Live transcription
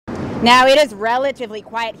Now, it is relatively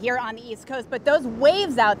quiet here on the East Coast, but those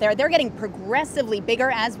waves out there, they're getting progressively bigger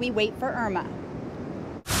as we wait for Irma.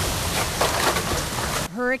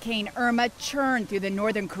 Hurricane Irma churned through the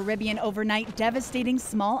northern Caribbean overnight, devastating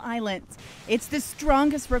small islands. It's the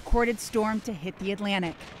strongest recorded storm to hit the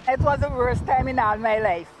Atlantic. It was the worst time in all my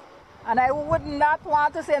life, and I would not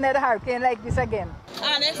want to see another hurricane like this again.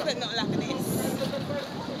 I don't expect nothing like this.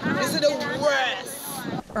 This is the worst.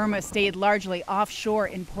 Irma stayed largely offshore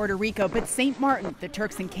in Puerto Rico, but St. Martin, the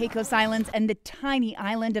Turks and Caicos Islands, and the tiny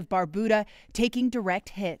island of Barbuda taking direct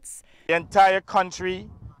hits. The entire country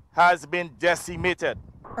has been decimated.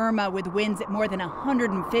 Irma, with winds at more than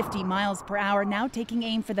 150 miles per hour, now taking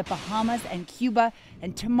aim for the Bahamas and Cuba,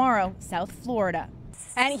 and tomorrow, South Florida.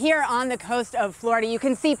 And here on the coast of Florida, you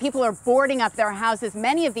can see people are boarding up their houses.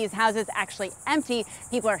 Many of these houses actually empty.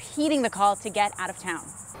 People are heeding the call to get out of town.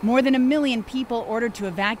 More than 1 million people ordered to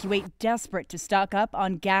evacuate, desperate to stock up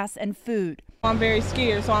on gas and food. I'm very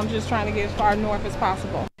scared, so I'm just trying to get as far north as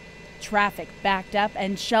possible. Traffic backed up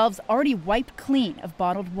and shelves already wiped clean of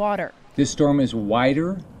bottled water. This storm is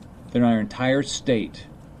wider than our entire state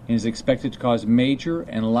and is expected to cause major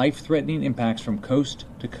and life-threatening impacts from coast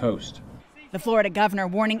to coast. The Florida governor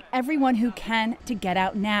warning everyone who can to get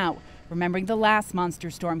out now, remembering the last monster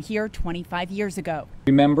storm here 25 years ago.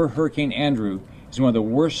 Remember, Hurricane Andrew is one of the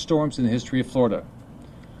worst storms in the history of Florida.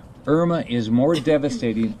 Irma is more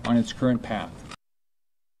devastating on its current path.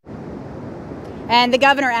 And the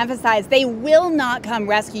governor emphasized they will not come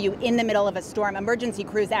rescue you in the middle of a storm. Emergency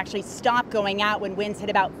crews actually stop going out when winds hit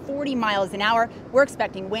about 40 miles an hour. We're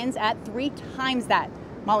expecting winds at 3 times that.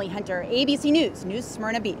 Molly Hunter, ABC News,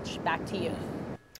 Smyrna Beach. Back to you.